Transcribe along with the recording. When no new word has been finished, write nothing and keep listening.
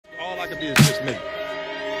Maybe it's just me.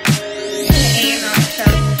 A&R show.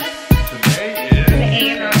 Today is.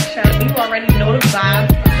 The A&R show. You already know the vibe.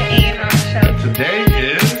 The A&R show. Today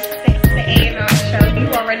is. The A&R show. You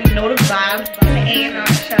already know the vibe. The A&R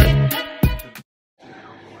show.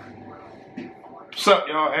 What's up,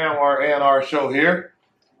 y'all? A&R show here.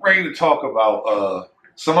 Ready to talk about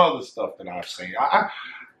some other stuff that I've seen.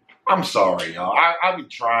 I'm sorry, y'all. I be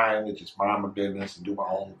trying to just mind my business and do my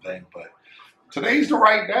own thing, but today's the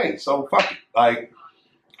right day, so fuck it. Like,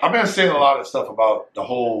 I've been seeing a lot of stuff about the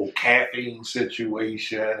whole caffeine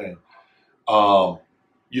situation and,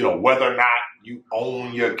 whether or not you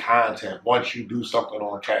own your content once you do something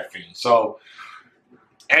on caffeine. So,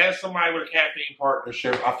 as somebody with a caffeine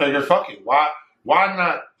partnership, I figured, fuck it. Why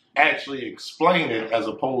not actually explain it as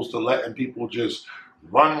opposed to letting people just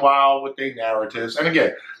run wild with their narratives? And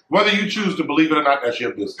again, whether you choose to believe it or not, that's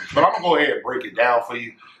your business. But I'm going to go ahead and break it down for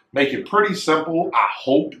you. Make it pretty simple. I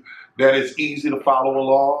hope that it's easy to follow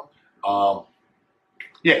along.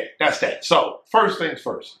 Yeah, that's that. So, first things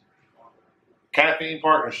first. Caffeine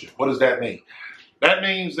partnership. What does that mean? That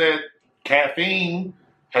means that Caffeine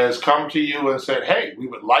has come to you and said, hey, we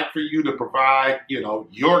would like for you to provide,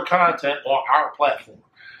 your content on our platform.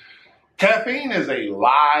 Caffeine is a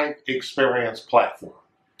live experience platform.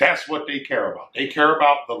 That's what they care about. They care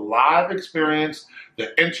about the live experience,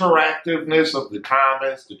 the interactiveness of the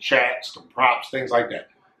comments, the chats, the props, things like that.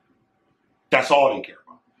 That's all they care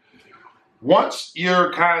about. Once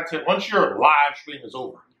your live stream is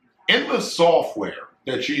over, in the software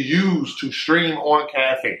that you use to stream on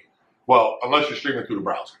Caffeine, well, unless you're streaming through the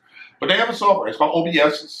browser, but they have a software. It's called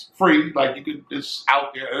OBS. It's free. It's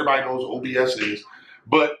out there. Everybody knows what OBS is.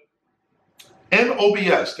 But in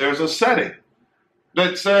OBS, there's a setting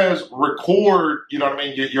that says record,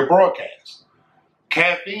 your broadcast.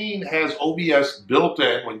 Caffeine has OBS built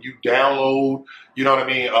in when you download,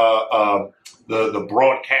 the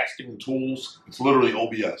broadcasting tools. It's literally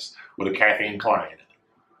OBS with a Caffeine client in it.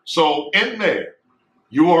 So in there,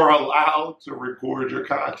 you are allowed to record your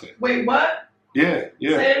content. Wait, what? Yeah.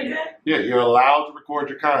 Say it again? Yeah, you're allowed to record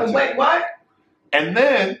your content. Wait, what? And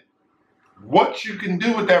then what you can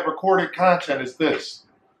do with that recorded content is this.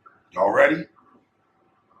 Y'all ready?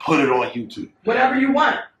 Put it on YouTube. Whatever you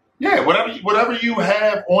want. Yeah, whatever you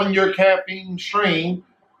have on your Caffeine stream,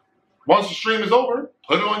 once the stream is over,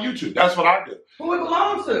 put it on YouTube. That's what I do. Who it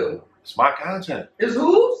belongs to? It's my content. It's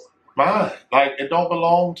whose? Mine. Like, it don't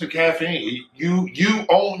belong to Caffeine. You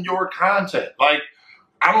own your content. Like,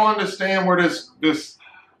 I don't understand where this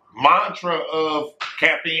mantra of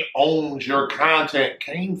Caffeine owns your content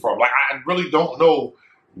came from. Like, I really don't know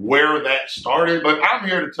where that started, but I'm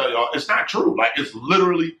here to tell y'all it's not true. Like, it's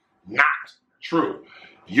literally not true.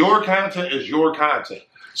 Your content is your content.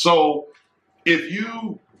 So if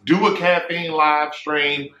you do a Caffeine live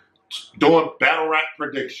stream doing battle rap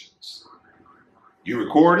predictions, you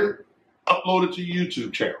record it, upload it to your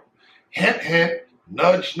YouTube channel. Hint, hint,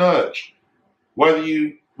 nudge, nudge. Whether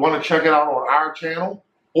you want to check it out on our channel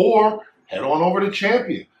or head on over to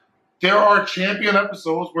Champion. There are Champion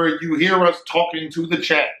episodes where you hear us talking to the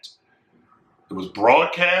chat. It was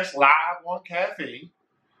broadcast live on Caffeine,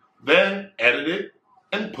 then edited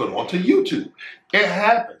and put onto YouTube. It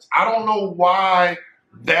happens. I don't know why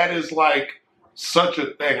that is like such a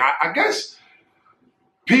thing. I guess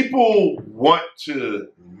people want to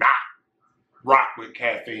not rock with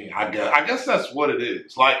Caffeine, I guess that's what it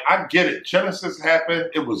is. Like, I get it. Genesis happened.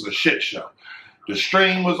 It was a shit show. The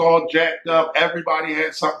stream was all jacked up. Everybody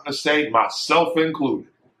had something to say, myself included.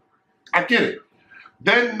 I get it.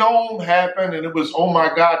 Then Gnome happened, and it was, oh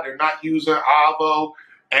my God, they're not using Avo.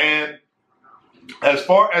 And as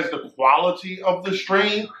far as the quality of the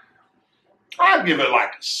stream, I'd give it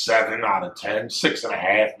like a 7 out of 10,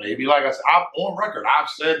 6.5 maybe. Like I said, I'm on record. I've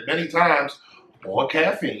said many times on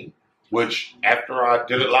Caffeine, which after I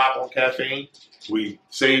did it live on Caffeine, we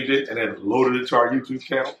saved it and then loaded it to our YouTube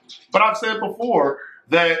channel. But I've said before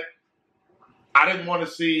that I didn't want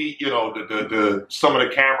to see, some of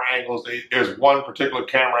the camera angles. There's one particular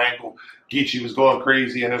camera angle. Geechee was going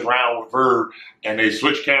crazy in his round with Verb, and they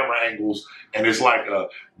switched camera angles, and it's like a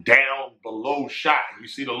down below shot. You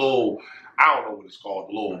see the little, I don't know what it's called,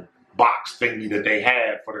 the little box thingy that they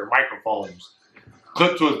had for their microphones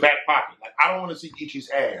clipped to his back pocket. Like, I don't want to see Geechee's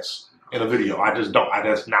ass in a video. I just don't.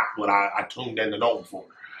 That's not what I tuned in to Gnome for.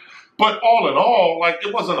 But all in all, like,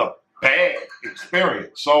 it wasn't a bad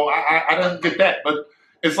experience. So I didn't get that. But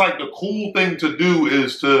it's like the cool thing to do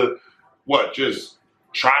is to, just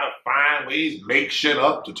try to find ways, make shit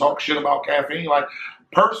up, to talk shit about Caffeine. Like,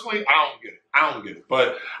 personally, I don't get it.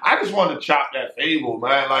 But I just wanted to chop that fable,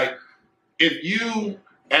 man. Like, if you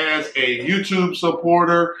as a YouTube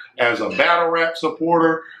supporter, as a battle rap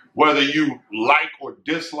supporter, whether you like or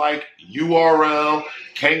dislike URL,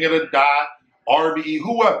 King of the Dot, RBE,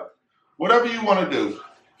 whoever, whatever you want to do,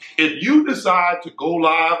 if you decide to go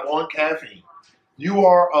live on Caffeine, you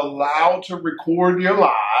are allowed to record your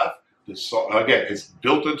live. Again, it's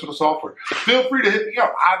built into the software. Feel free to hit me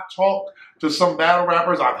up. I've talked to some battle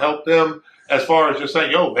rappers. I've helped them as far as just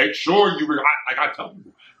saying, yo, make sure you, like I tell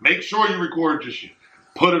people, make sure you record your shit.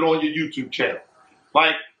 Put it on your YouTube channel.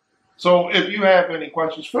 Like, so if you have any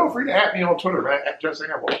questions, feel free to add me on Twitter, man, at Just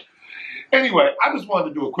Amwell. Anyway, I just wanted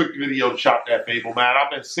to do a quick video to chop that fable, man.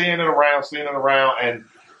 I've been seeing it around, and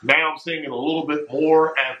now I'm seeing it a little bit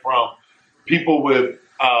more, and from people with,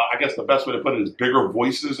 I guess the best way to put it is bigger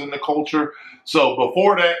voices in the culture. So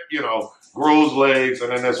before that, you know, grows legs,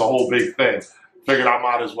 and then there's a whole big thing. Figured I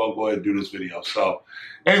might as well go ahead and do this video. So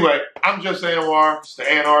anyway, I'm Just Anwar. It's the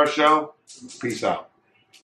ANR Show. Peace out.